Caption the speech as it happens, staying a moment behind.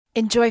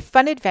Enjoy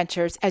fun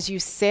adventures as you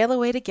sail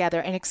away together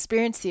and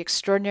experience the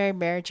extraordinary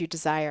marriage you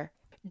desire.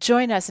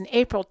 Join us in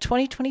April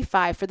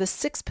 2025 for the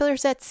Six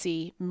Pillars at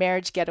Sea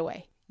Marriage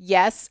Getaway.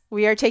 Yes,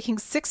 we are taking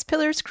 6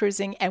 Pillars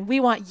cruising, and we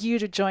want you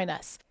to join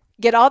us.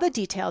 Get all the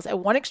details at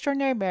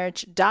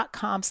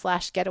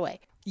oneextraordinarymarriage.com/getaway.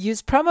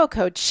 Use promo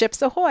code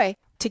SHIPSAHOY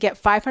to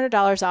get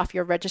 $500 off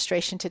your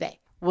registration today.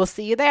 We'll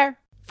see you there.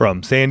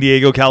 From San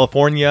Diego,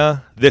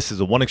 California, this is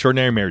a One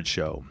Extraordinary Marriage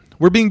show.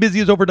 Where being busy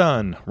is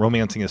overdone,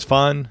 romancing is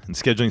fun, and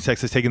scheduling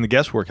sex is taking the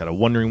guesswork out of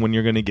wondering when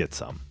you're going to get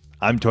some.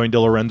 I'm Tony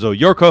DeLorenzo,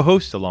 your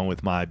co-host, along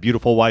with my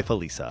beautiful wife,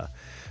 Elisa.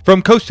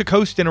 From coast to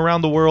coast and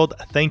around the world,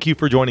 thank you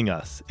for joining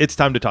us. It's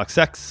time to talk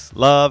sex,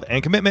 love,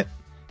 and commitment.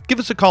 Give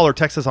us a call or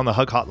text us on the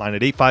HUG hotline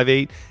at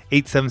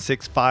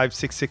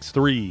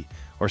 858-876-5663,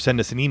 or send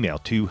us an email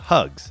to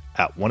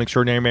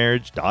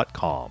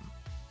hugs@oneextraordinarymarriage.com.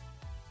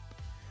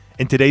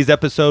 In today's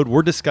episode,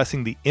 we're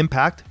discussing the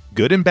impact,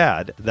 good and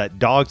bad, that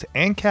dogs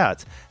and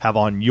cats have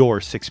on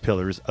your 6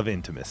 pillars of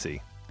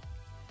intimacy.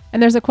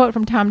 And there's a quote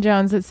from Tom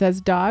Jones that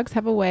says, dogs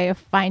have a way of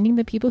finding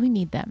the people who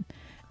need them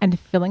and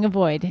filling a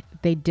void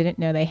they didn't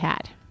know they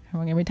had. And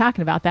we're going to be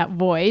talking about that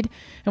void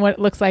and what it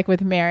looks like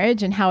with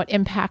marriage and how it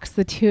impacts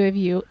the two of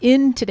you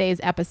in today's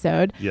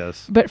episode.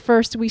 Yes. But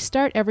first, we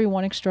start every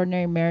One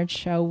Extraordinary Marriage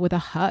show with a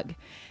hug.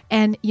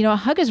 And, you know, a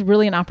hug is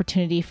really an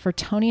opportunity for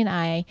Tony and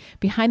I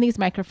behind these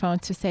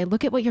microphones to say,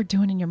 look at what you're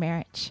doing in your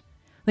marriage.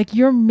 Like,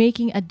 you're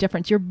making a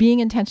difference. You're being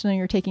intentional.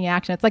 You're taking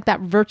action. It's like that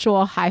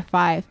virtual high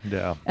five.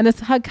 Yeah. And this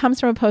hug comes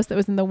from a post that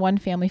was in the One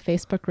Family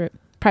Facebook group,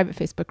 private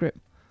Facebook group.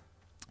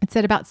 It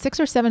said, about 6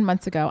 or 7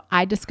 months ago,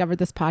 I discovered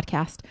this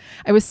podcast.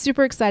 I was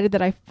super excited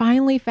that I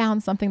finally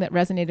found something that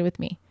resonated with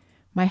me.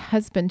 My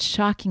husband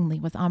shockingly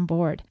was on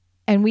board,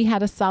 and we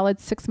had a solid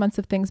 6 months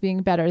of things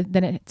being better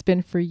than it's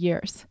been for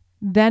years.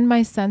 Then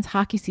my son's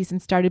hockey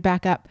season started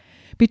back up.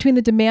 Between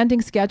the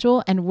demanding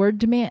schedule and work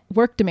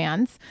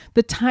demands,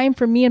 the time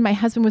for me and my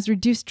husband was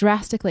reduced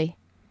drastically.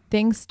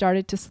 Things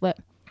started to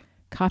slip.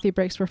 Coffee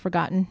breaks were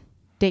forgotten.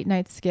 Date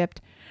nights skipped.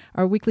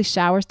 Our weekly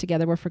showers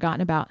together were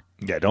forgotten about.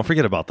 Yeah, don't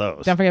forget about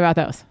those. Don't forget about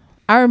those.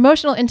 Our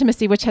emotional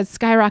intimacy, which had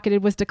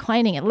skyrocketed, was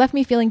declining. It left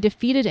me feeling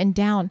defeated and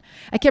down.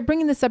 I kept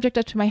bringing the subject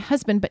up to my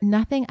husband, but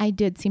nothing I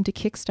did seemed to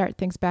kickstart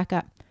things back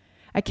up.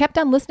 I kept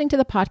on listening to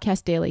the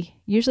podcast daily,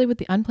 usually with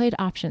the unplayed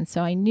option,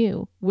 so I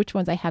knew which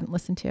ones I hadn't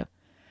listened to.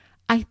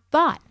 I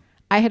thought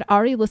I had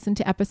already listened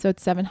to episode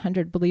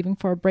 700, Believing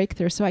for a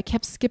Breakthrough, so I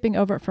kept skipping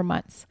over it for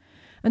months.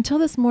 Until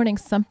this morning,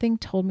 something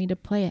told me to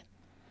play it.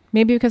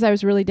 Maybe because I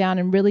was really down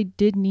and really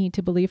did need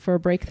to believe for a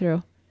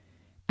breakthrough.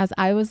 As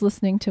I was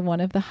listening to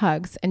one of the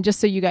hugs, and just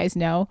so you guys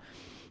know,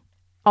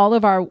 all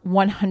of our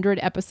 100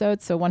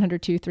 episodes, so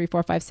 100, 2, 3,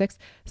 4, 5, 6,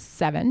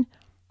 7,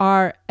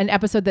 are an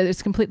episode that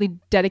is completely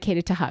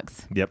dedicated to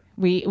hugs. Yep.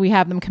 We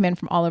have them come in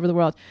from all over the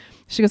world.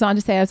 She goes on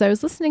to say, as I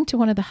was listening to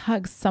one of the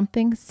hugs,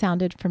 something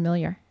sounded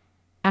familiar.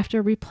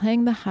 After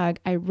replaying the hug,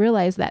 I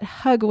realized that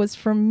hug was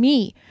for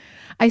me.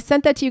 I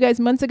sent that to you guys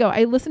months ago.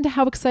 I listened to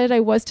how excited I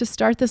was to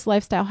start this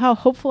lifestyle, how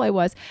hopeful I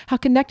was, how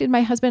connected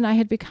my husband and I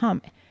had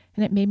become,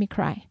 and it made me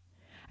cry.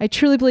 I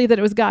truly believe that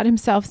it was God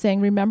himself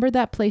saying, remember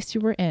that place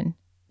you were in.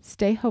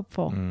 Stay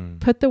hopeful.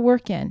 Put the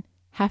work in.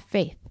 Have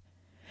faith.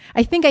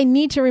 I think I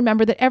need to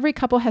remember that every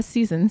couple has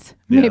seasons,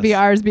 maybe Yes.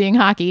 ours being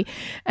hockey,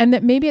 and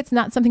that maybe it's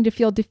not something to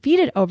feel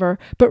defeated over,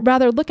 but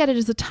rather look at it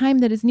as a time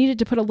that is needed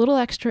to put a little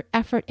extra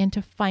effort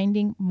into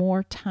finding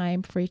more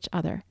time for each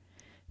other.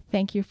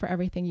 Thank you for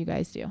everything you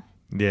guys do.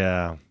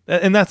 Yeah.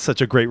 And that's such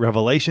a great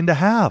revelation to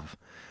have,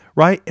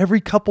 right?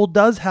 Every couple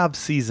does have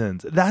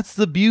seasons. That's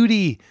the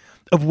beauty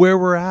of where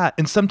we're at.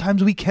 And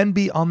sometimes we can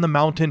be on the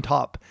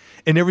mountaintop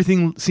and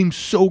everything seems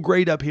so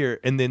great up here.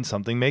 And then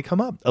something may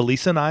come up.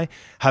 Elisa and I,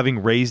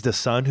 having raised a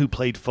son who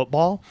played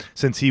football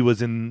since he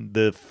was in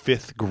the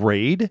 5th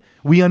grade,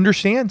 we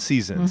understand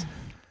seasons.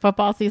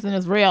 Football season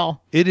is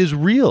real. It is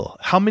real.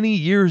 How many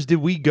years did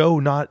we go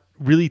not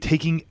really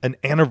taking an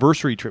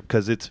anniversary trip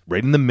because it's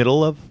right in the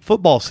middle of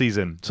football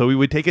season? So we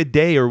would take a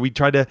day or we'd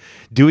try to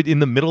do it in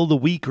the middle of the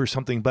week or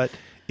something. But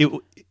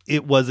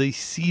it was a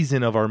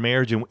season of our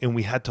marriage, and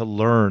we had to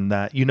learn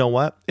that, you know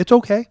what? It's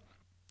okay.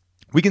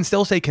 We can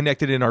still stay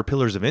connected in our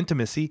pillars of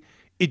intimacy.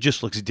 It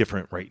just looks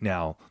different right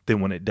now than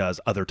when it does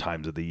other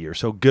times of the year.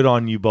 So good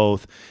on you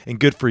both, and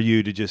good for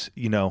you to just,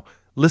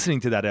 listening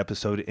to that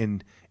episode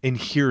and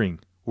hearing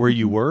where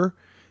you were,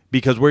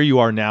 because where you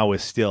are now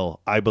is still,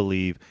 I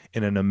believe,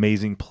 in an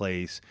amazing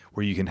place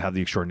where you can have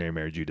the extraordinary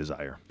marriage you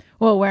desire.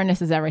 Well,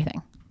 awareness is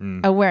everything.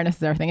 Awareness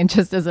is everything. And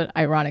just as an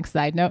ironic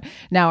side note,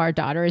 now our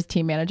daughter is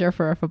team manager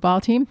for a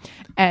football team.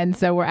 And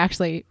so we're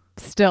actually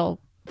still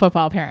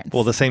football parents.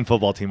 Well, the same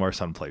football team our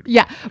son played with.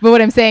 Yeah. But what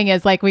I'm saying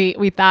is, like, we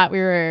thought you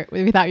were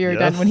Yes.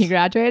 done when he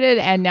graduated,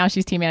 and now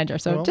she's team manager.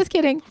 So just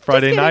kidding.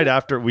 Friday night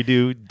after we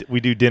do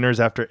dinners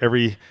after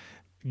every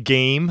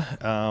game,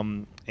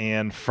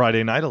 and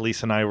Friday night,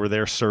 Elise and I were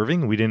there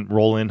serving. We didn't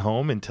roll in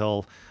home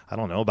until, I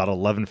don't know, about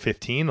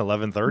 11:15,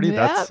 11:30. Yep.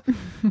 That's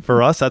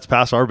for us. That's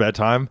past our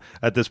bedtime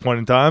at this point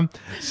in time.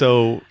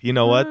 So you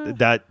know what?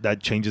 That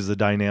changes the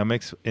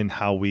dynamics in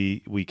how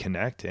we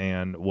connect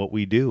and what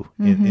we do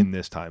in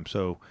this time.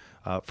 So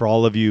for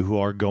all of you who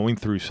are going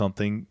through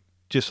something,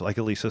 just like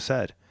Elisa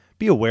said,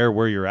 be aware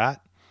where you're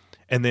at,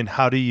 and then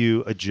how do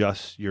you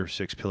adjust your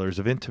 6 pillars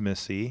of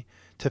intimacy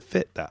to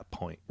fit that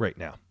point right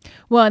now.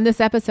 Well, and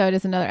this episode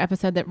is another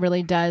episode that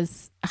really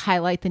does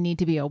highlight the need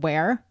to be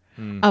aware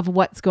of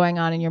what's going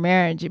on in your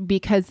marriage,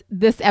 because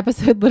this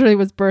episode literally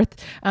was birthed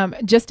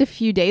just a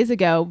few days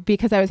ago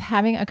because I was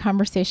having a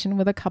conversation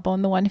with a couple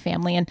in the One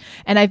Family, and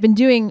I've been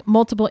doing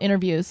multiple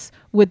interviews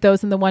with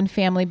those in the One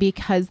Family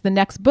because the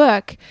next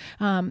book,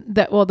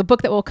 the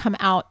book that will come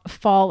out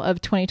fall of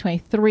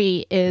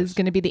 2023 is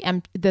going to be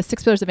the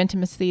 6 Pillars of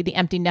Intimacy, the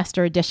Empty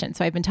Nester edition.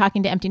 So I've been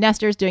talking to empty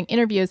nesters, doing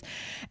interviews,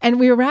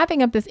 and we were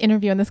wrapping up this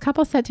interview, and this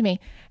couple said to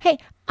me, "Hey,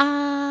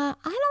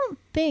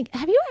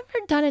 have you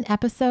ever done an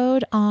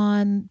episode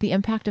on the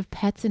impact of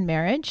pets in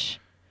marriage?"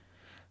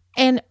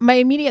 And my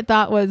immediate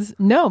thought was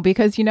no,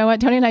 because you know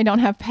what? Tony and I don't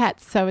have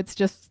pets. So it's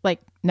just like,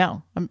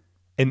 no.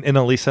 And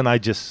Elisa and I,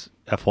 just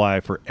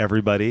FYI for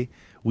everybody,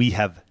 we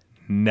have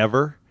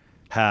never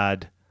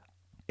had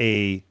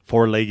a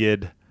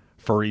 4-legged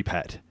furry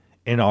pet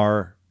in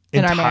our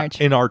marriage.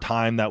 In our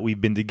time that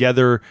we've been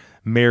together,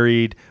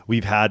 married.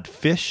 We've had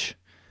fish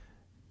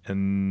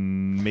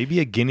and maybe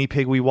a guinea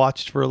pig we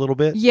watched for a little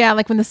bit. Yeah,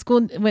 like when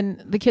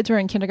the kids were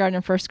in kindergarten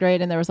and first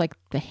grade, and there was like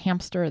the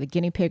hamster or the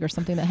guinea pig or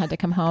something that had to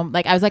come home.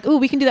 Like I was like, "Ooh,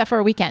 we can do that for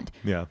a weekend."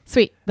 Yeah,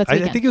 sweet. That's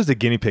I think it was a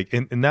guinea pig,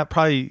 and that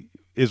probably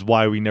is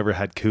why we never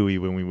had cuy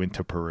when we went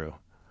to Peru.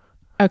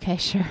 Okay,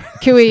 sure.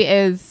 Cuy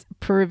is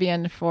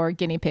Peruvian for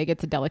guinea pig.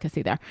 It's a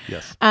delicacy there.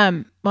 Yes.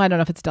 Well, I don't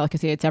know if it's a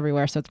delicacy. It's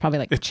everywhere, so it's probably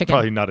like it's chicken.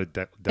 Probably not a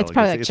delicacy. It's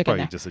probably like it's chicken.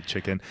 Probably just a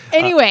chicken.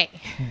 Anyway,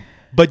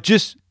 but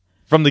just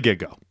from the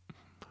get-go,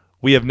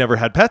 we have never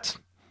had pets.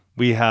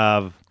 We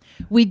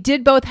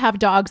did both have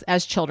dogs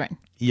as children.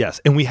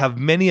 Yes, and we have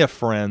many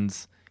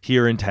friends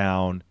here in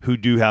town who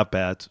do have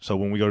pets. So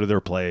when we go to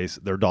their place,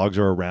 their dogs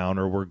are around,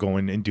 or we're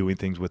going and doing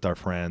things with our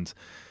friends.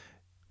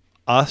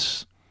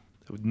 Us,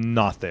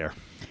 not there.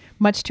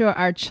 Much to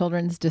our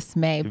children's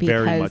dismay, because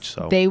Very much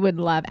so. They would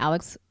love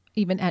Alex.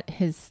 Even at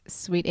his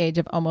sweet age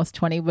of almost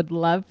 20, would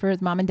love for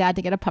his mom and dad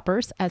to get a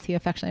puppers, as he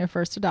affectionately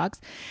refers to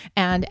dogs.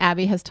 And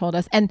Abby has told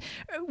us, and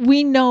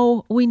we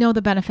know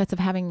the benefits of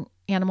having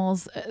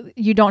animals.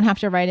 You don't have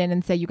to write in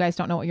and say, you guys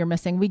don't know what you're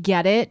missing. We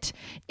get it.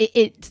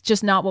 It's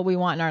just not what we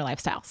want in our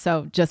lifestyle.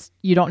 So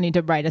you don't need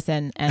to write us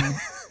in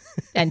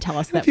and tell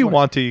us that. If you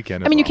want to, you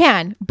can. You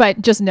can,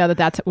 but just know that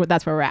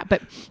that's where we're at.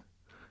 But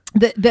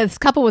this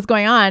couple was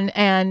going on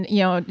and,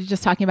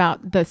 just talking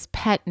about this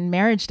pet and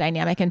marriage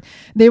dynamic. And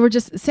they were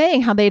just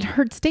saying how they'd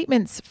heard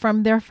statements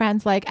from their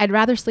friends like, "I'd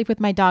rather sleep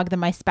with my dog than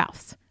my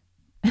spouse."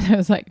 And I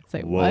was like,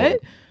 what?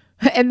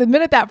 And the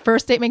minute that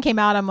first statement came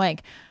out, I'm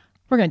like,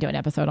 we're going to do an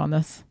episode on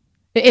this.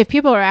 If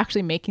people are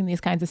actually making these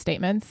kinds of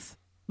statements,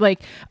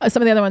 like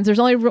some of the other ones, there's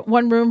only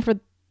room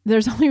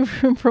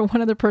for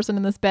one other person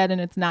in this bed, and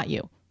it's not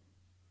you.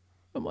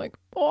 I'm like,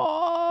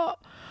 oh.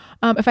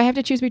 If I have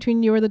to choose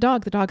between you or the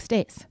dog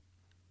stays.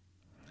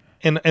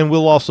 And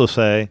we'll also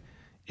say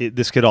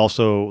this could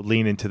also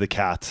lean into the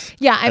cats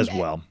as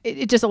well.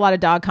 It's just a lot of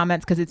dog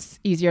comments because it's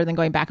easier than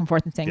going back and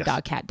forth and saying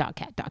dog, cat, dog,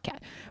 cat, dog,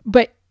 cat.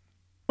 But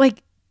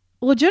like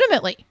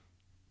legitimately,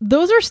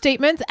 those are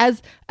statements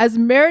as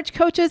marriage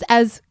coaches,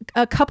 as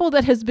a couple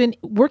that has been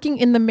working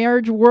in the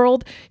marriage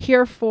world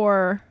here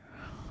for,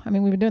 we've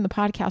been doing the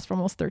podcast for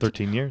almost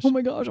 13 years. Oh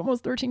my gosh,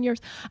 almost 13 years.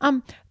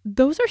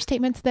 Those are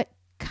statements that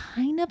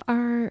kind of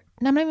are, I'm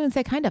not even going to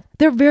say kind of,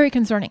 they're very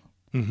concerning.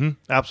 Mm-hmm.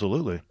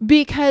 Absolutely.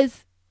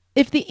 Because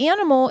if the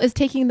animal is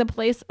taking the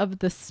place of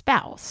the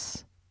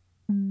spouse,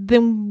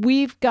 then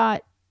we've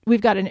got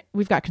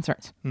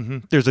concerns. Mm-hmm.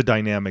 There's a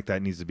dynamic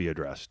that needs to be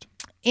addressed.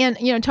 And,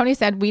 Tony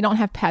said we don't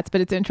have pets,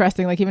 but it's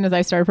interesting. Like even as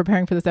I started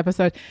preparing for this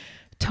episode,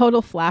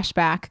 total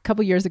flashback. A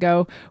couple years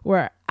ago,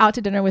 we're out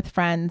to dinner with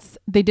friends.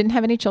 They didn't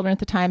have any children at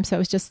the time. So it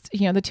was just,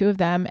 the two of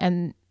them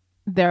and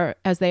their,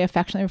 as they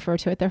affectionately refer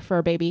to it, their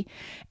fur baby.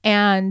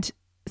 And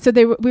so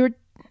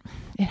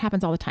it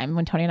happens all the time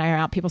when Tony and I are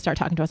out, people start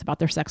talking to us about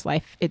their sex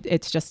life.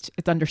 It's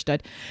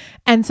understood.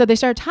 And so they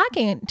started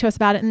talking to us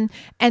about it.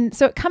 And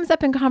so it comes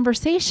up in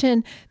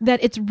conversation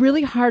that it's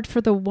really hard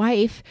for the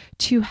wife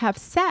to have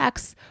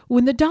sex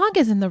when the dog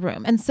is in the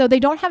room. And so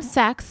they don't have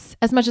sex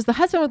as much as the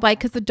husband would like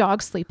because the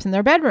dog sleeps in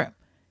their bedroom.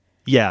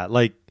 Yeah.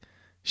 Like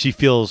she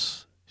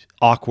feels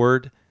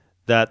awkward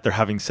that they're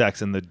having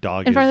sex and the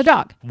dog in front of the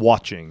dog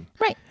watching.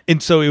 Right.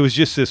 And so it was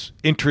just this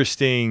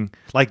interesting,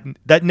 like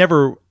that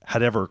never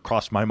had ever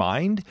crossed my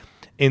mind.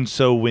 And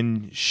so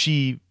when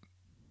she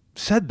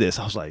said this,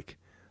 I was like,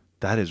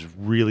 that is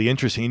really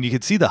interesting. And you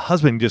could see the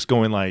husband just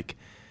going like,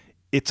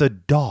 it's a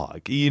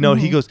dog. You know,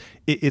 he goes,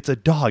 it's a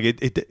dog.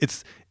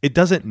 It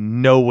doesn't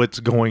know what's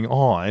going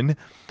on.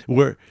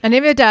 And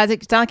if it does,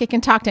 it's not like it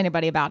can talk to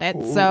anybody about it.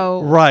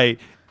 So right.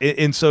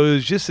 And so it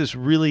was just this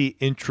really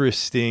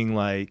interesting,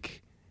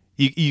 like,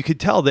 you could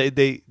tell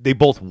they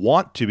both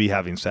want to be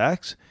having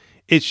sex.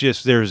 It's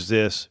just there's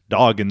this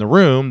dog in the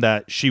room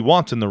that she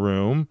wants in the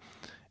room,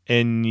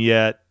 and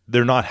yet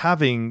they're not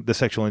having the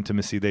sexual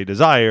intimacy they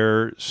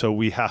desire. So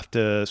we have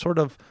to sort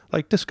of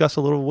like discuss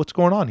a little what's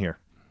going on here.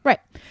 Right.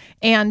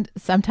 And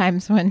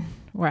sometimes when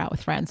we're out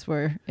with friends,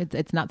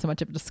 it's not so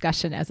much of a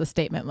discussion as a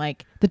statement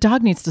like the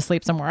dog needs to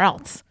sleep somewhere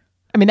else.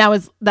 I mean, that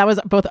was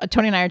both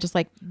Tony and I are just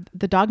like,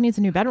 the dog needs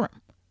a new bedroom.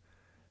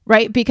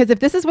 Right? Because if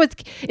this is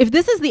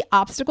the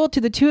obstacle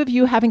to the two of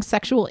you having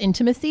sexual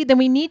intimacy, then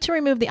we need to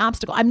remove the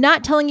obstacle. I'm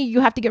not telling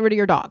you have to get rid of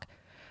your dog.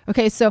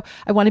 Okay. So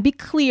I want to be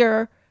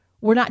clear.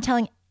 We're not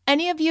telling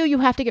any of you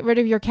have to get rid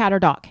of your cat or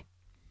dog.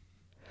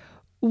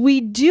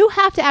 We do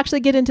have to actually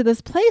get into this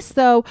place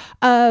though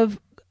of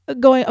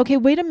going, okay,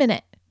 wait a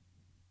minute.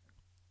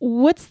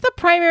 What's the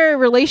primary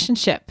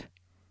relationship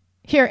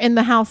here in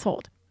the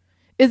household?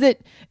 Is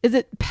it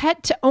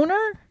pet to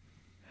owner,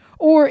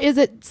 or is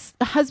it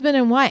husband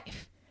and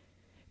wife?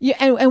 Yeah,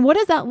 and what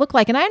does that look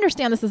like? And I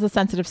understand this is a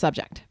sensitive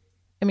subject.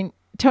 I mean,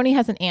 Tony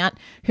has an aunt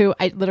who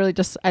I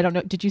don't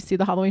know. Did you see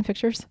the Halloween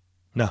pictures?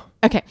 No.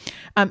 Okay.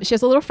 She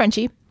has a little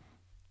Frenchie.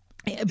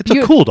 It's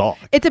a cool dog.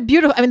 It's a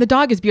beautiful, I mean, the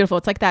dog is beautiful.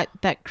 It's like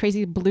that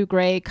crazy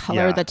blue-gray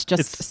color that's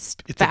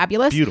just it's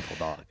fabulous. A beautiful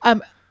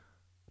dog.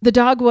 The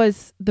dog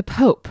was the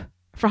Pope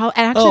and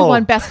actually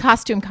won best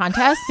costume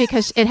contest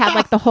because it had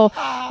like the whole,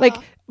 like.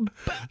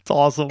 It's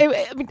awesome.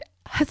 I mean,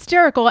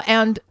 hysterical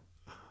and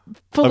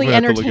fully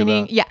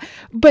entertaining. Yeah.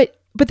 But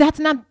that's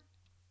not,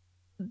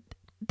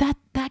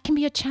 that can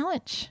be a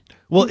challenge.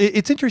 Well,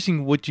 it's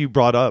interesting what you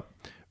brought up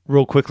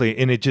real quickly.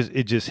 And it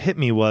just hit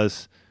me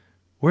was,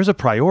 where's a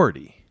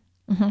priority?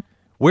 Mm-hmm.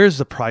 Where's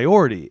the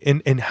priority?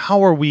 And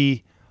how are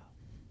we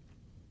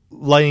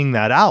laying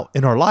that out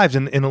in our lives?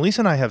 And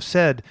Elisa and I have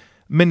said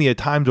many a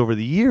times over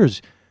the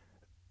years,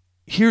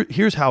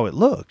 here's how it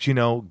looks, you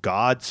know,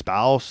 God,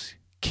 spouse,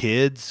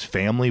 kids,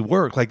 family,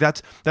 work. Like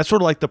that's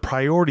sort of like the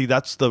priority.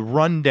 That's the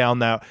rundown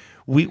that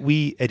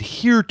we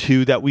adhere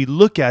to, that we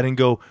look at and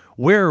go,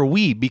 where are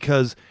we?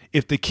 Because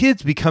if the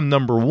kids become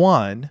number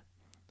one,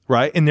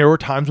 right? And there were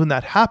times when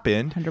that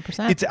happened.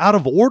 100%. It's out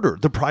of order.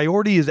 The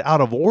priority is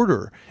out of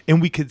order.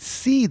 And we could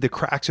see the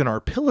cracks in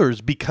our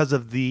pillars because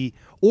of the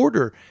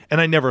order.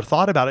 And I never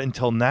thought about it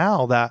until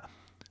now that,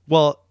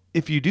 well,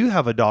 if you do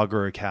have a dog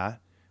or a cat,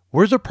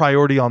 where's a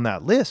priority on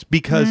that list?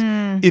 Because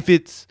if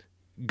it's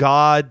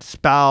God,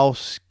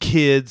 spouse,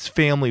 kids,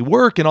 family,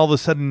 work, and all of a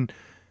sudden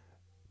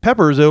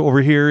Peppers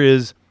over here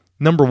is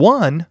number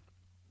one,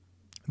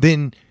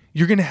 then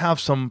you're going to have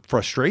some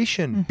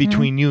frustration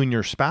between you and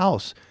your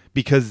spouse,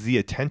 because the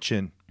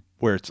attention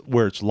where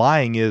it's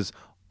lying is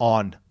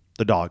on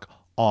the dog,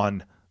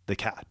 on the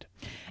cat.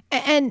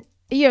 And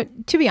you know,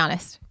 to be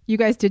honest, you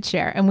guys did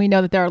share, and we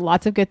know that there are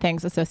lots of good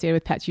things associated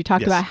with pets. You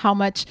talked about how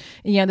much,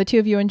 you know, the two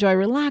of you enjoy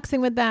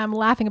relaxing with them,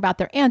 laughing about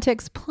their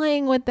antics,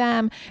 playing with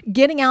them,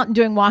 getting out and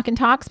doing walk and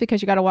talks,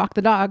 because you got to walk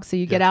the dog. So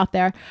you get out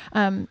there,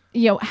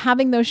 you know,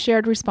 having those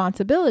shared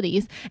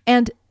responsibilities,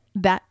 and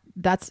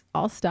that's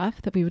all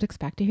stuff that we would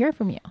expect to hear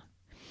from you.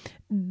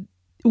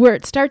 Where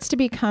it starts to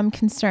become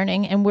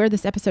concerning, and where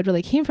this episode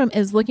really came from,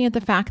 is looking at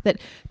the fact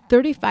that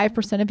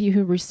 35% of you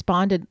who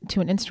responded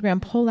to an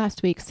Instagram poll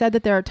last week said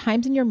that there are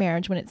times in your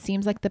marriage when it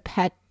seems like the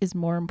pet is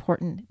more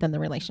important than the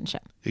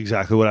relationship.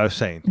 Exactly what I was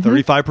saying.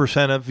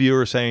 35% of you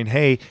are saying,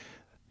 hey,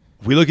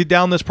 if we look it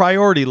down this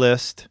priority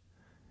list,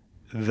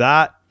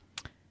 that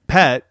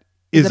pet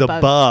is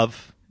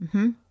above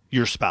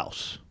your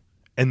spouse.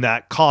 And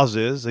that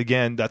causes,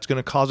 again, that's going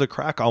to cause a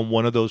crack on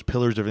one of those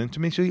pillars of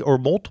intimacy, or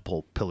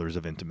multiple pillars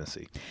of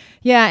intimacy.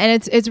 Yeah,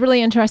 and it's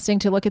really interesting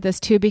to look at this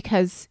too,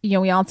 because, you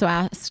know, we also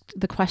asked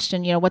the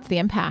question, you know, what's the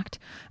impact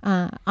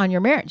on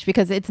your marriage?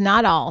 Because it's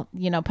not all,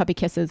 you know, puppy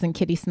kisses and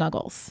kitty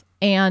snuggles.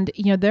 And,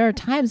 you know, there are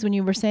times when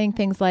you were saying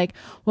things like,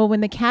 well, when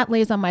the cat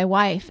lays on my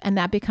wife, and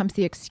that becomes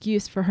the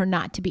excuse for her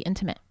not to be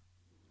intimate.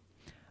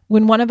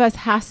 When one of us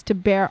has to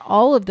bear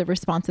all of the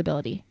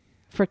responsibility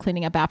for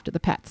cleaning up after the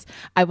pets.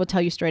 I will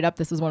tell you straight up,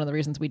 this is one of the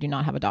reasons we do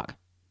not have a dog,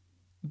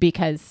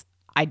 because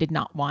I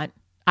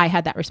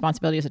had that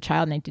responsibility as a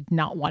child, and I did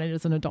not want it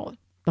as an adult.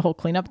 The whole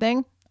cleanup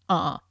thing.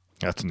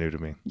 That's new to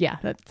me. Yeah.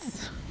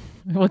 That's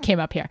what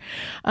came up here.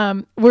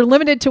 We're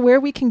limited to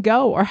where we can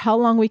go or how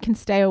long we can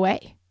stay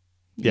away.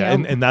 Yeah.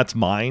 And that's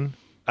mine.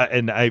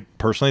 And I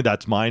personally,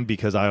 that's mine,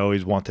 because I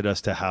always wanted us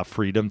to have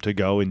freedom to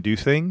go and do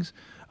things,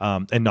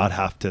 and not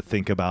have to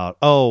think about,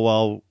 oh,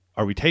 well,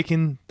 are we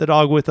taking the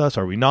dog with us?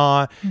 Are we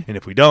not? And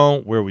if we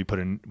don't, where are we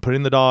putting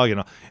the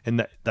dog?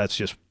 And that's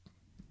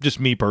just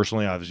me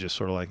personally. I was just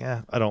sort of like,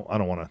 I don't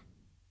want to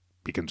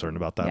be concerned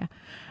about that. Yeah.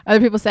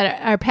 Other people said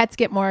our pets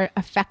get more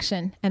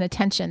affection and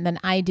attention than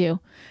I do.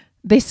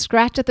 They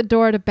scratch at the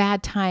door at a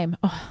bad time.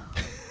 Oh.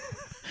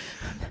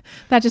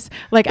 That just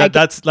like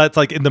that's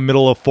like in the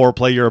middle of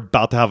foreplay, you're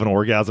about to have an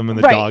orgasm and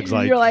the dog's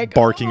like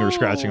barking or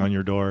scratching on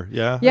your door.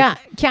 Yeah.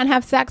 Can't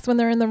have sex when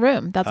they're in the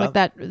room. That's like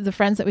that the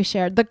friends that we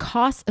shared. The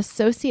costs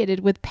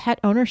associated with pet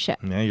ownership.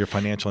 Yeah, your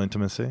financial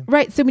intimacy.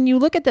 Right. So when you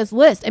look at this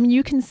list, I mean,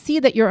 you can see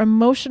that your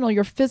emotional,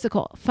 your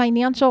physical,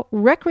 financial,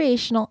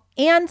 recreational,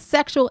 and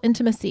sexual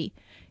intimacy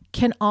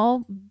can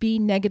all be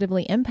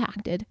negatively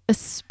impacted,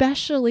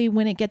 especially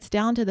when it gets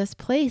down to this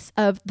place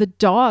of the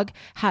dog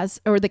has,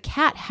 or the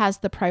cat has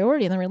the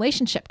priority in the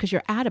relationship, because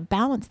you're out of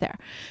balance there.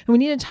 And we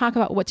need to talk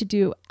about what to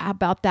do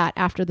about that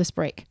after this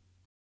break.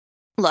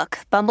 Look,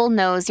 Bumble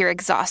knows you're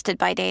exhausted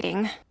by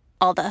dating.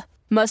 All the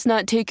must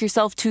not take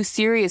yourself too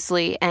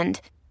seriously and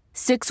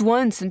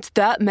 6'1" since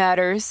that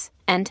matters.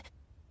 And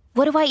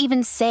what do I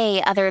even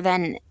say other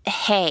than,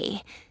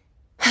 hey?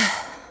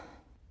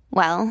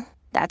 Well,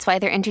 that's why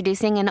they're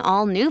introducing an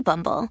all-new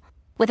Bumble,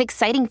 with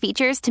exciting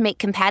features to make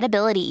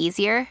compatibility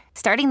easier,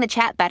 starting the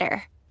chat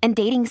better, and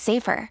dating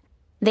safer.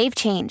 They've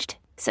changed,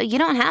 so you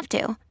don't have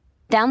to.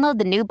 Download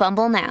the new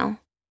Bumble now.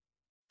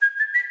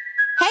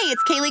 Hey,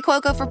 it's Kaylee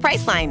Cuoco for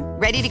Priceline.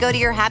 Ready to go to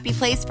your happy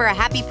place for a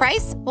happy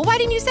price? Well, why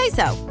didn't you say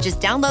so? Just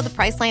download the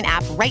Priceline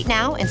app right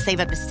now and save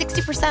up to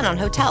 60% on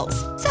hotels.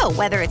 So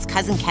whether it's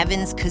Cousin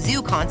Kevin's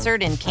Kazoo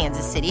Concert in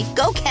Kansas City,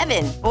 go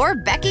Kevin, or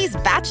Becky's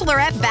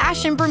Bachelorette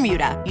Bash in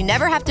Bermuda, you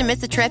never have to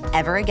miss a trip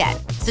ever again.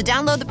 So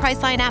download the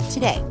Priceline app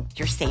today.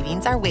 Your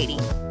savings are waiting.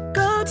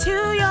 Go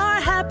to your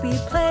happy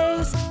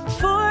place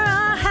for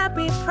a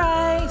happy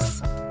price.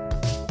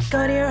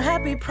 Go to your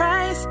happy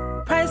price,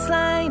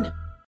 Priceline.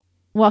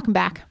 Welcome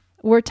back.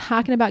 We're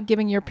talking about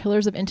giving your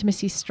pillars of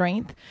intimacy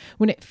strength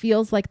when it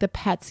feels like the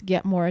pets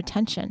get more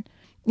attention.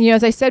 You know,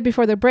 as I said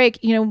before the break,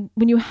 you know,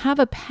 when you have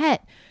a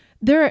pet,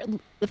 there are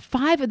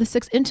 5 of the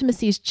 6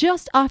 intimacies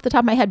just off the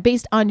top of my head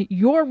based on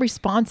your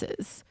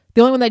responses. The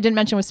only one that I didn't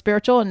mention was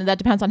spiritual, and that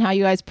depends on how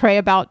you guys pray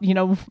about, you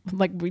know,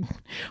 like we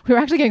were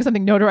actually getting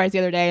something notarized the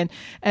other day,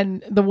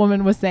 and the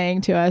woman was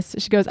saying to us,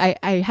 she goes, I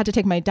had to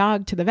take my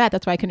dog to the vet.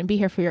 That's why I couldn't be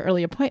here for your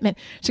early appointment.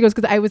 She goes,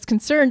 because I was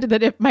concerned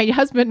that if my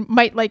husband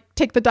might like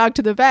take the dog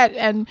to the vet,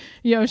 and,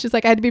 you know, she's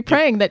like, I had to be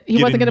praying that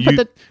he wasn't going to put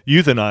the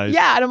euthanized.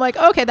 Yeah. And I'm like,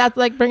 okay, that's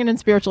like bringing in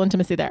spiritual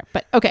intimacy there.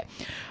 But okay.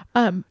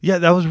 Yeah,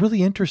 that was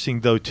really interesting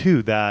though,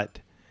 too, that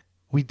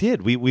we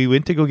did. We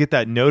went to go get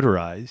that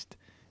notarized,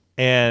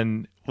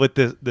 and what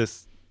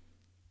this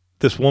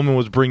woman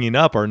was bringing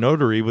up, our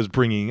notary was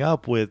bringing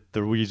up, with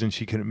the reason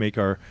she couldn't make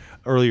our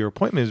earlier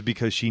appointment is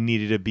because she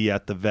needed to be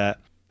at the vet.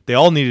 They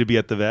all needed to be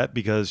at the vet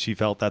because she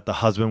felt that the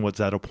husband was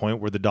at a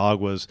point where the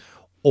dog was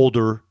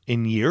older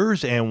in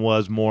years and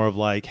was more of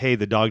like, hey,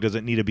 the dog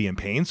doesn't need to be in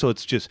pain, so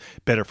it's just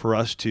better for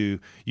us to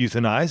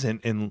euthanize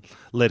and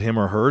let him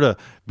or her to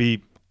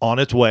be on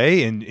its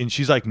way. And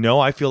she's like, no,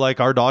 I feel like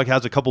our dog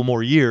has a couple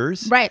more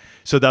years. Right.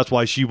 So that's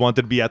why she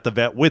wanted to be at the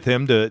vet with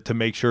him to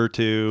make sure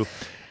to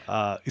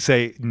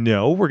say,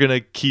 no, we're going to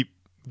keep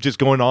just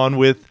going on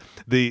with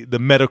the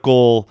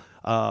medical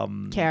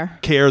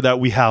care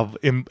that we have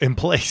in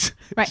place.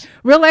 Right.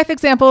 Real life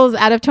examples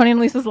out of Tony and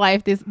Lisa's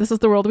life. This is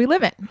the world we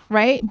live in,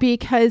 right?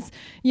 Because,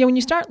 you know, when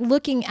you start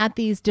looking at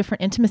these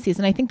different intimacies,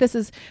 and I think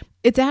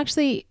it's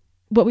actually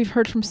what we've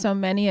heard from so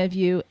many of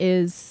you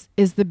is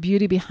the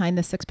beauty behind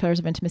the 6 pillars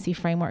of intimacy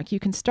framework. You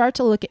can start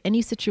to look at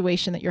any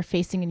situation that you're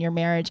facing in your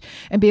marriage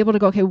and be able to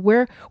go, okay,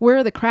 where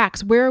are the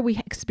cracks? Where are we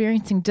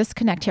experiencing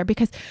disconnect here?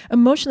 Because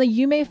emotionally,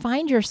 you may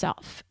find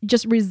yourself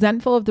just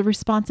resentful of the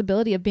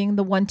responsibility of being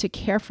the one to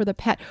care for the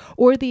pet,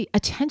 or the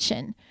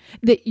attention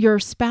that your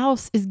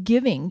spouse is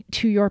giving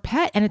to your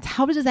pet. And it's,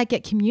 how does that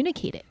get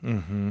communicated?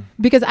 Mm-hmm.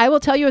 Because I will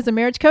tell you, as a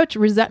marriage coach,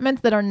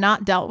 resentments that are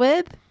not dealt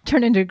with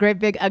turn into great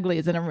big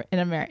uglies in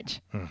a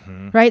marriage,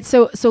 right?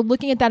 So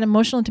looking at that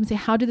emotional intimacy,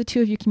 how do the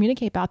two of you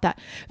communicate about that?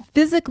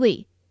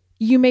 Physically,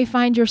 you may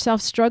find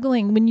yourself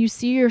struggling when you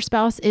see your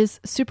spouse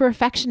is super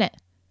affectionate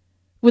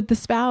with the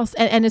spouse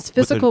and is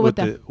physical with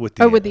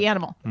the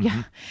animal. Mm-hmm.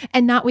 Yeah.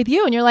 And not with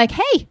you. And you're like,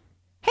 hey,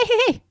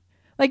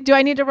 like, do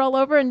I need to roll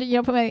over and, you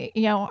know, put my,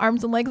 you know,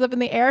 arms and legs up in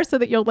the air so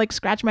that you'll like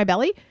scratch my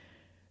belly?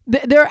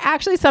 There are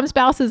actually some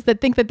spouses that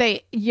think that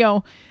they, you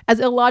know, as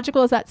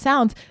illogical as that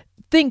sounds,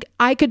 think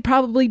I could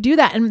probably do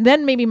that, and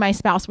then maybe my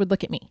spouse would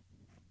look at me.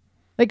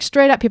 Like,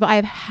 straight up, people, I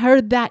have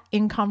heard that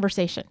in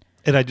conversation.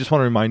 And I just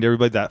want to remind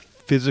everybody that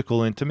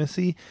physical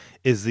intimacy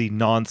is the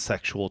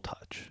non-sexual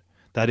touch.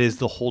 That is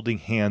the holding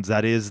hands.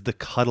 That is the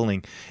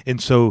cuddling. And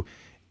so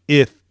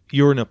if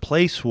you're in a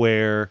place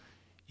where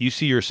you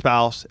see your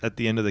spouse at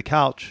the end of the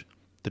couch,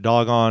 the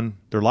dog on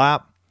their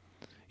lap,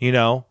 you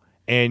know,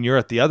 and you're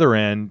at the other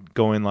end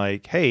going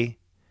like, hey,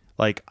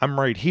 like, I'm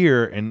right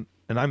here and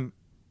I'm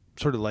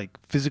sort of like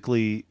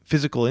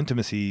physical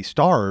intimacy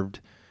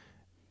starved,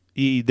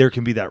 there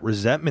can be that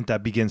resentment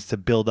that begins to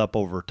build up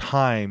over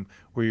time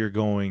where you're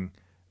going,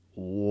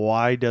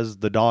 why does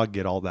the dog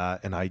get all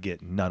that and I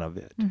get none of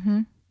it?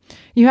 Mm-hmm.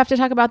 You have to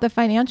talk about the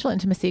financial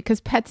intimacy,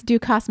 because pets do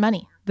cost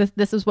money.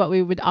 This is what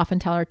we would often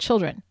tell our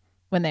children.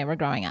 when they were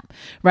growing up,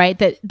 right?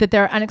 That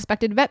there are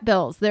unexpected vet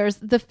bills. There's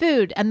the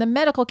food and the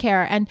medical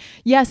care. And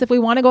yes, if we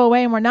want to go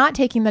away and we're not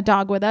taking the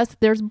dog with us,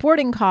 there's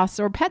boarding costs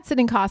or pet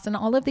sitting costs and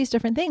all of these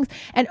different things.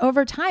 And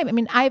over time, I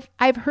mean,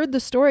 I've heard the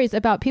stories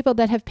about people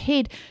that have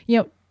paid,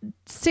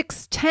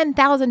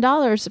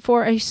 $10,000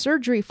 for a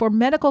surgery, for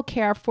medical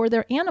care for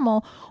their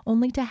animal,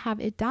 only to have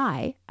it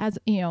die as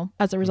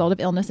a result of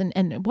illness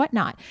and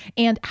whatnot.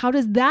 And how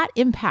does that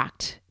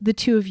impact the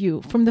two of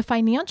you from the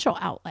financial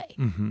outlay?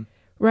 Mm-hmm.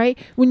 Right?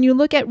 When you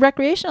look at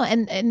recreational,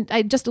 and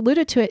I just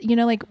alluded to it,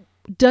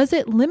 does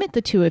it limit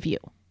the two of you?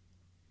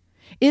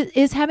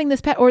 Is having this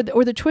pet or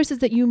the choices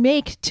that you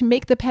make to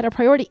make the pet a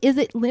priority, is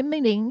it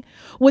limiting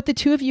what the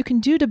two of you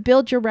can do to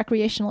build your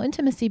recreational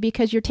intimacy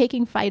because you're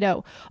taking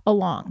Fido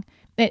along?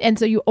 And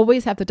so you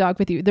always have the dog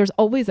with you. There's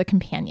always a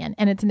companion,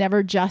 and it's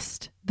never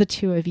just the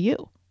two of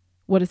you.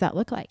 What does that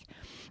look like?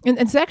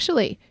 And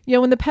sexually,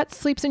 when the pet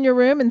sleeps in your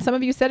room, and some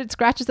of you said it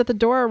scratches at the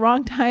door at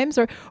wrong times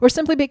or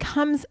simply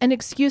becomes an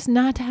excuse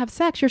not to have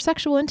sex, your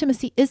sexual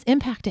intimacy is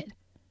impacted.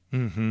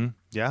 Mm-hmm.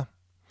 Yeah.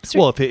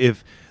 Well,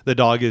 if the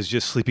dog is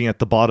just sleeping at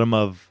the bottom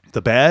of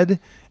the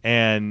bed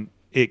and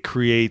it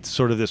creates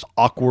sort of this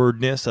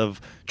awkwardness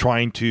of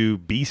trying to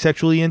be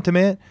sexually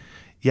intimate,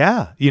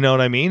 yeah, you know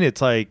what I mean?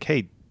 It's like,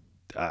 hey,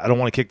 I don't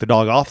want to kick the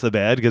dog off the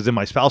bed because then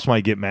my spouse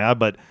might get mad,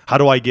 but how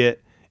do I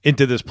get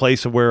into this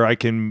place where I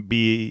can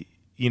be,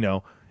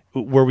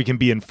 where we can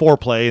be in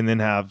foreplay and then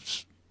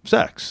have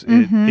sex?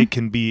 Mm-hmm. It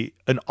can be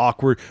an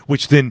awkward,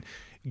 which then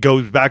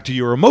goes back to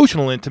your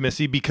emotional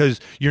intimacy because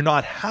you're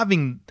not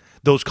having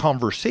those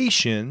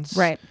conversations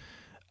right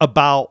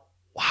about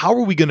how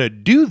are we going to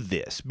do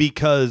this,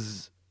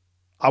 because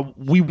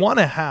we want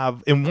to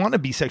have and want to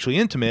be sexually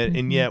intimate, mm-hmm.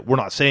 and yet we're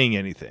not saying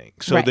anything.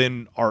 So right.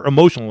 Then our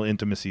emotional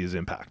intimacy is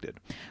impacted.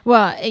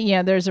 Well,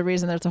 there's a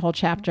reason. There's a whole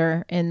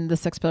chapter in the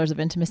 6 Pillars of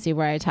Intimacy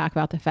where I talk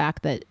about the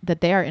fact that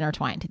they are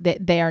intertwined.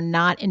 They are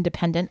not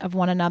independent of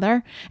one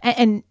another.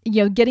 And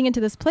getting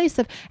into this place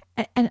of,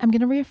 and I'm going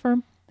to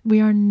reaffirm, we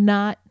are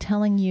not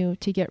telling you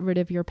to get rid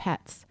of your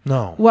pets.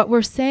 No. What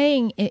we're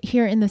saying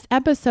here in this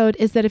episode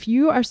is that if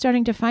you are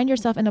starting to find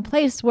yourself in a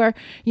place where,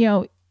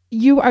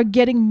 you are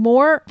getting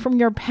more from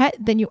your pet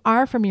than you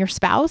are from your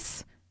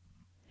spouse,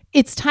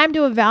 it's time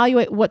to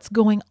evaluate what's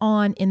going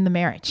on in the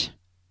marriage.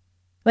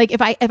 Like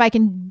if I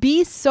can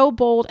be so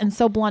bold and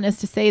so blunt as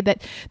to say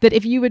that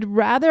if you would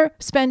rather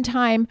spend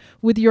time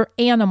with your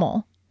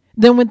animal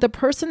than with the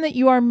person that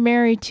you are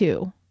married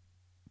to,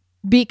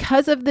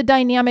 because of the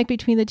dynamic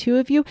between the two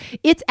of you,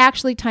 it's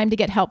actually time to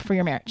get help for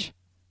your marriage.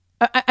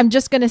 I'm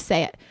just going to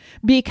say it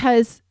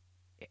because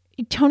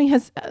Tony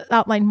has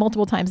outlined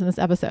multiple times in this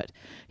episode,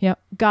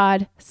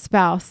 God,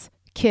 spouse,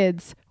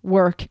 kids,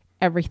 work,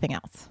 everything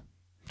else.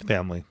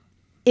 Family,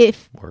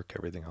 work,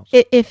 everything else.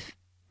 If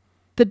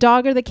the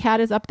dog or the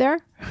cat is up there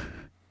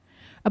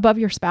above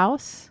your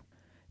spouse,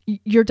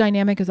 your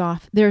dynamic is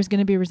off. There's going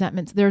to be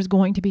resentments. There's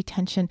going to be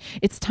tension.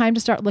 It's time to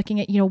start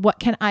looking at, what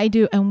can I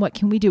do and what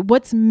can we do?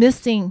 What's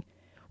missing?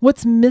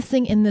 What's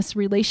missing in this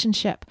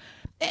relationship?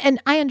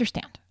 And I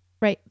understand,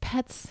 right?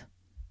 Pets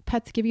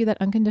give you that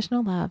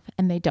unconditional love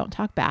and they don't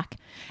talk back.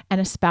 And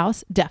a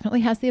spouse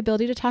definitely has the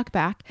ability to talk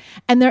back.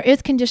 And there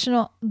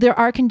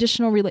are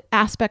conditional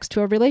aspects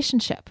to a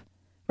relationship.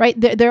 Right?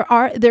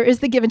 There is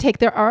the give and take.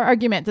 There are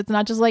arguments. It's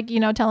not just like,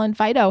 telling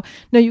Fido,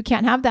 no, you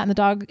can't have that. And the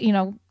dog,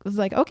 is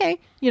like,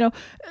 okay,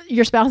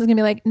 your spouse is going to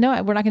be like,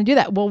 no, we're not going to do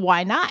that. Well,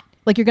 why not?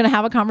 Like you're going to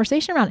have a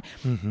conversation around it.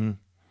 Mm-hmm.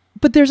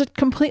 But there's a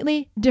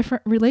completely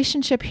different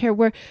relationship here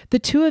where the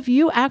two of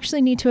you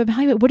actually need to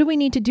evaluate, what do we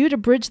need to do to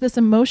bridge this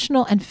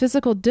emotional and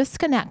physical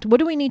disconnect? What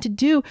do we need to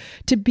do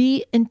to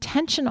be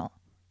intentional?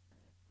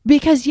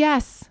 Because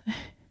yes,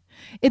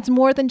 it's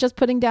more than just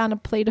putting down a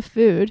plate of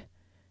food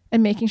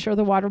and making sure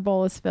the water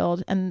bowl is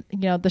filled and,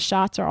 the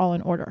shots are all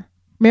in order.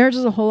 Marriage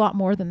is a whole lot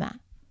more than that.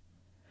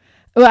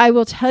 Well, I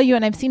will tell you,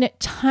 and I've seen it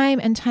time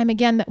and time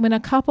again, that when a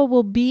couple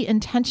will be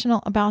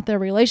intentional about their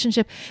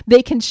relationship,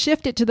 they can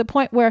shift it to the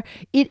point where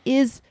it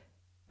is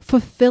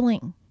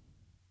fulfilling.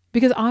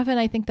 Because often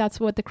I think that's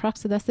what the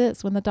crux of this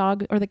is. When the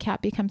dog or the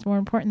cat becomes more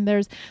important,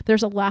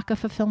 there's a lack of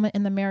fulfillment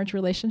in the marriage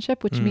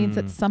relationship, which means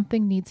that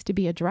something needs to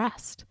be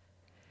addressed.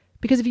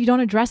 Because if you don't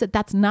address it,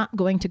 that's not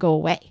going to go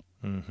away.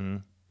 Mm-hmm.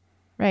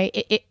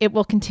 Right? It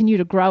will continue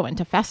to grow and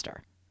to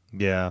fester.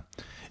 Yeah.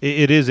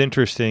 It is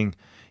interesting,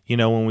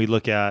 when we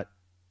look at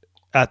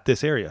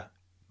this area,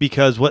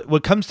 because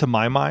what comes to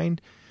my mind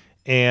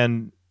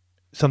and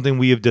something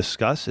we have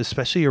discussed,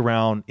 especially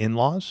around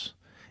in-laws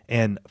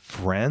and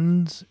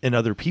friends and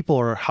other people,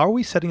 are how are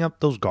we setting up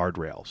those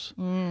guardrails?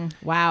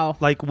 Wow.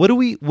 Like what are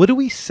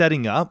we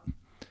setting up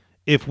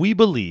if we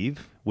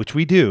believe, which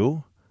we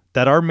do,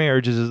 that our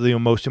marriage is the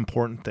most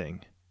important thing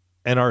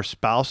and our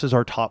spouse is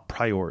our top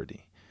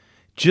priority?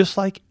 Just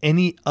like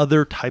any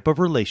other type of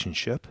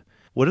relationship,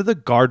 what are the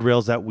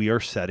guardrails that we are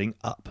setting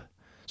up?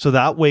 So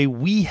that way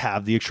we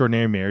have the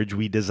extraordinary marriage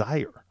we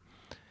desire.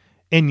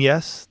 And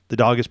yes, the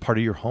dog is part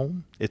of your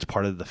home. It's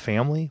part of the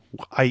family.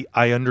 I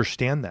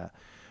understand that.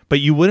 But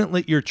you wouldn't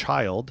let your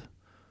child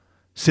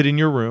sit in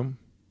your room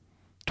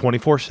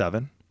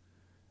 24/7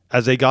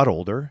 as they got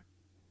older.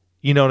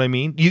 You know what I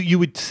mean? You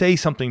would say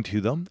something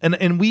to them,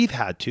 and we've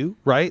had to,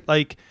 right?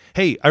 Like,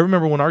 hey, I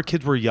remember when our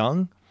kids were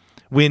young,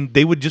 when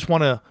they would just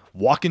want to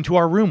walk into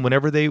our room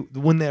whenever they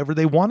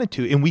wanted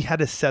to, and we had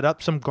to set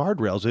up some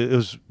guardrails. It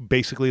was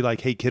basically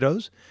like, hey,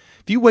 kiddos,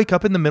 if you wake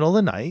up in the middle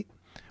of the night,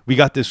 we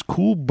got this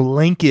cool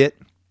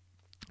blanket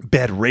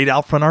bed right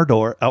in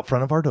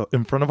front of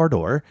our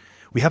door.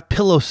 We have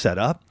pillows set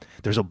up.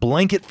 There's a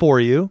blanket for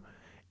you.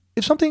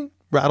 If something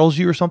rattles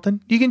you or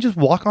something, you can just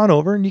walk on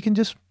over and you can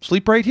just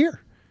sleep right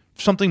here.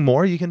 If something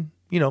more, you can,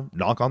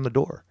 knock on the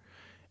door.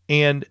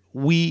 And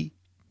we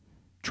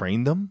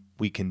trained them,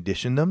 we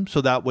conditioned them, so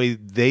that way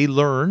they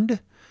learned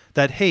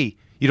that, hey,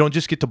 you don't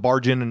just get to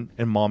barge in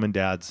mom and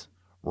dad's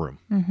room.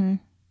 Mm-hmm.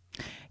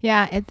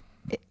 Yeah,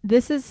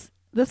 this is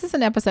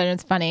an episode, and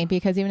it's funny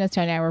because even as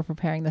Tony and I were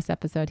preparing this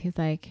episode, he's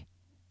like,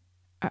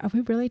 are we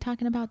really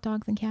talking about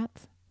dogs and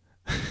cats?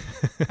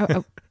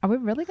 Are we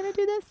really going to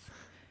do this?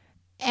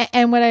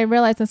 And what I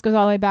realized, this goes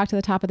all the way back to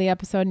the top of the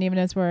episode, and even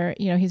as we're,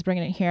 he's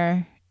bringing it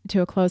here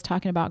to a close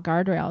talking about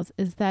guardrails,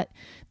 is that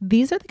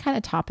these are the kind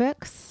of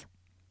topics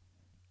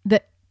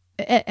that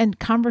and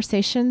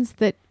conversations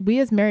that we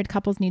as married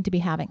couples need to be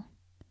having.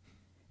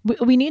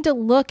 We need to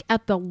look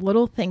at the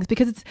little things,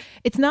 because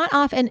it's not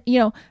often,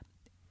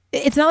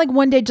 it's not like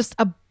one day just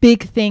a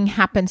big thing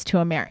happens to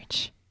a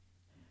marriage,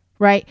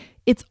 right?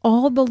 It's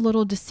all the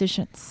little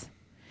decisions.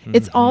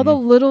 It's all the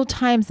little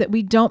times that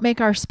we don't make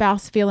our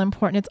spouse feel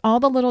important. It's all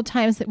the little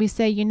times that we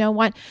say, you know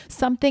what,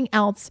 something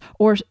else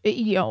or,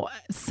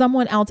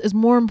 someone else is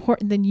more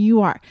important than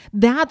you are.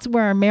 That's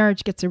where our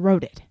marriage gets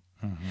eroded.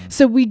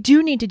 So we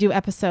do need to do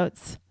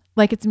episodes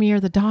like It's Me or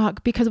the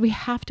Dog, because we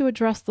have to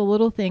address the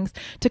little things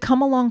to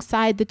come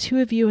alongside the two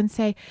of you and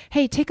say,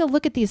 hey, take a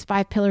look at these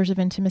 5 pillars of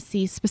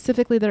intimacy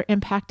specifically that are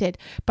impacted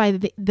by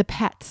the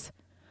pets.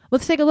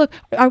 Let's take a look.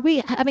 Are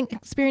we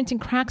experiencing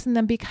cracks in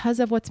them because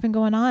of what's been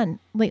going on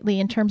lately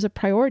in terms of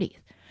priorities?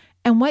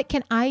 And what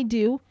can I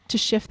do to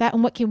shift that?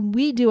 And what can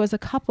we do as a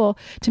couple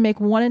to make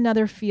one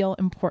another feel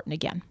important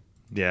again?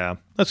 Yeah,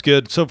 that's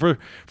good. So for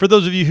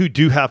those of you who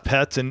do have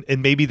pets and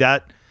maybe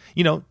that,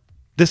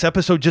 this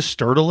episode just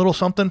stirred a little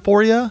something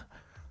for you,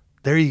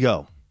 there you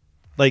go.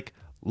 Like,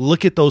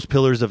 look at those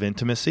pillars of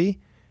intimacy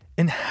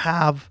and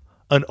have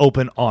an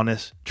open,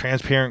 honest,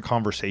 transparent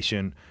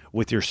conversation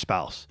with your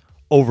spouse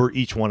over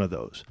each one of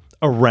those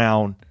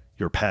around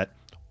your pet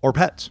or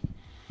pets.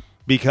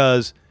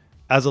 Because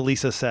as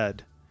Elisa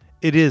said,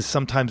 it is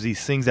sometimes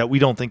these things that we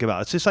don't think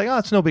about. It's just like,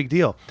 it's no big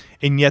deal.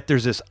 And yet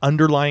there's this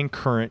underlying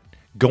current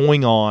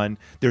going on.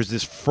 There's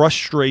this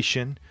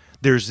frustration.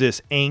 There's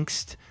this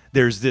angst.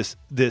 There's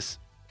this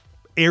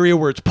area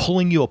where it's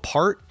pulling you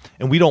apart.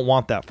 And we don't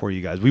want that for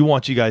you guys. We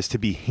want you guys to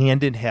be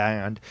hand in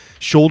hand,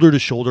 shoulder to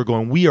shoulder,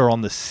 going, we are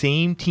on the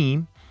same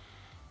team.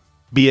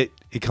 Be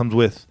it comes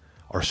with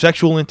our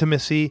sexual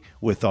intimacy,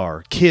 with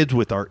our kids,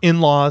 with our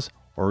in-laws,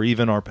 or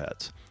even our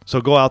pets. So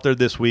go out there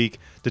this week,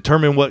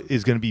 determine what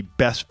is going to be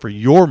best for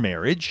your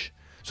marriage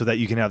so that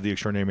you can have the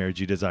extraordinary marriage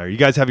you desire. You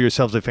guys have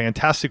yourselves a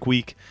fantastic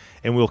week,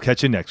 and we'll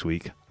catch you next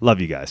week. Love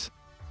you guys.